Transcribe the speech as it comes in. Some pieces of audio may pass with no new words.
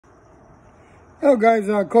Hello guys,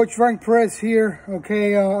 Coach Frank Perez here.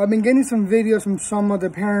 Okay, I've been getting some videos from some of the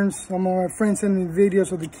parents, some of my friends sending me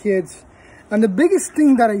videos of the kids. And the biggest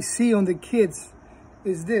thing that I see on the kids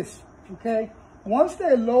is this, okay? Once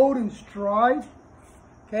they load in stride,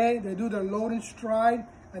 okay, they do their load in stride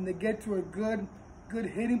and they get to a good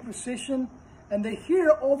hitting position. And they hear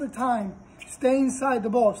all the time, stay inside the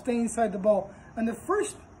ball, stay inside the ball. And the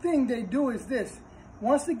first thing they do is this.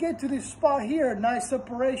 Once they get to this spot here, nice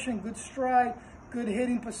separation, good stride, good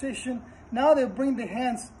hitting position. Now they bring the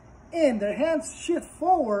hands in. Their hands shift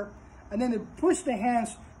forward, and then they push the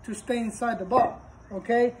hands to stay inside the ball,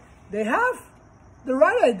 okay? They have the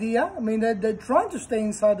right idea. I mean, they're trying to stay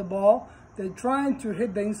inside the ball. They're trying to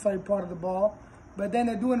hit the inside part of the ball, but then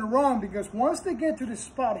they're doing it wrong because once they get to this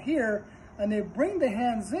spot here, and they bring the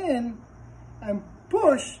hands in and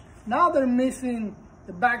push, now they're missing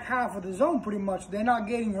the back half of the zone pretty much. They're not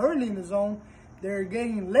getting early in the zone. They're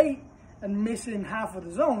getting late and missing half of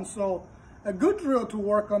the zone. So a good drill to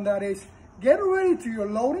work on that is get ready to your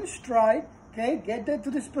loading stride, okay? Get that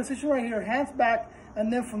to this position right here, hands back,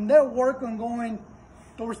 and then from there work on going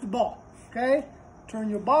towards the ball, okay? Turn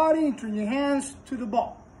your body, turn your hands to the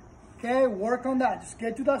ball, okay? Work on that. Just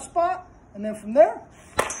get to that spot, and then from there,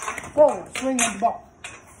 forward, swing on the ball,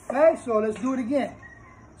 okay? So let's do it again.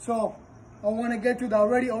 So I want to get to the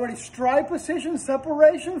already stride position,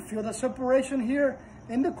 separation. Feel the separation here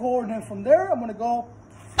in the core. And then from there, I'm going to go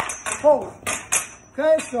forward.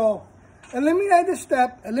 Okay, so eliminate the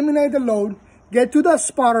step, eliminate the load, get to that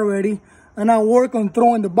spot already, and I'll work on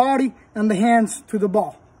throwing the body and the hands to the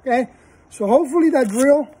ball. Okay, so hopefully that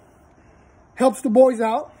drill helps the boys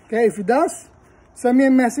out. Okay, if it does, send me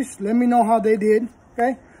a message. Let me know how they did.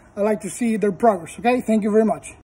 Okay, I'd like to see their progress. Okay, thank you very much.